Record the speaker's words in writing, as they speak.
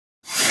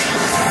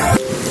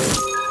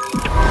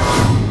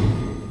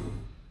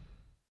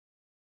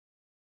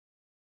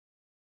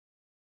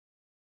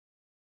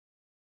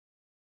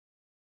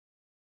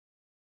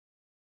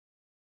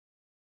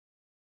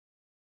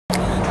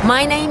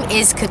My name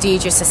is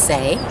Kadija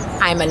Sesay.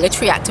 I'm a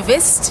literary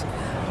activist.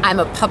 I'm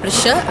a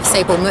publisher of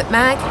Sable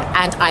Mag,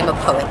 and I'm a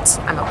poet.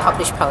 I'm a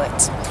published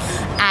poet.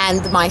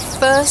 And my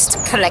first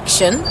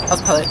collection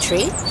of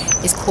poetry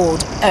is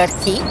called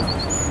Ikri.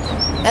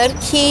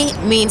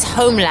 Ikri means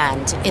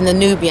homeland in the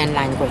Nubian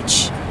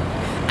language.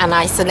 And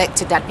I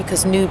selected that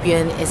because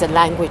Nubian is a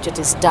language that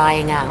is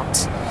dying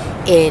out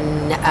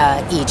in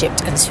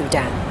Egypt and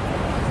Sudan.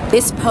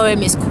 This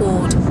poem is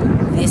called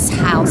This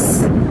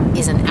House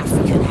is an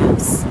African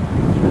House.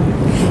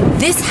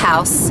 This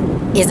house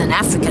is an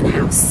African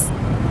house.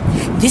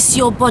 This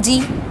your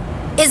body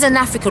is an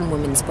African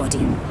woman's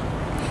body.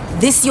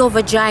 This your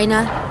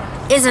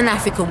vagina is an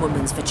African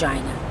woman's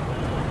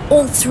vagina.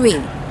 All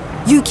three,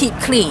 you keep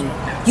clean.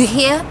 You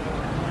hear?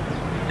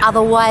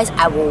 Otherwise,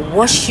 I will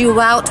wash you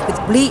out with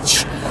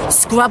bleach,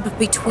 scrub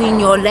between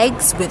your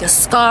legs with a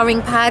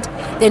scarring pad,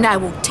 then I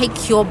will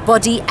take your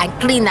body and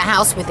clean the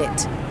house with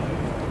it.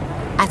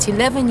 At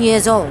 11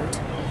 years old,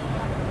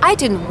 I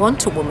didn't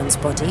want a woman's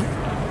body.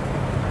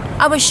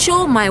 I was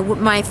sure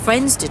my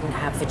friends didn't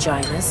have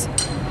vaginas,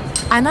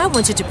 and I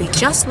wanted to be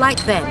just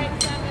like them.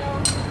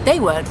 They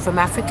weren't from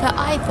Africa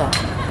either.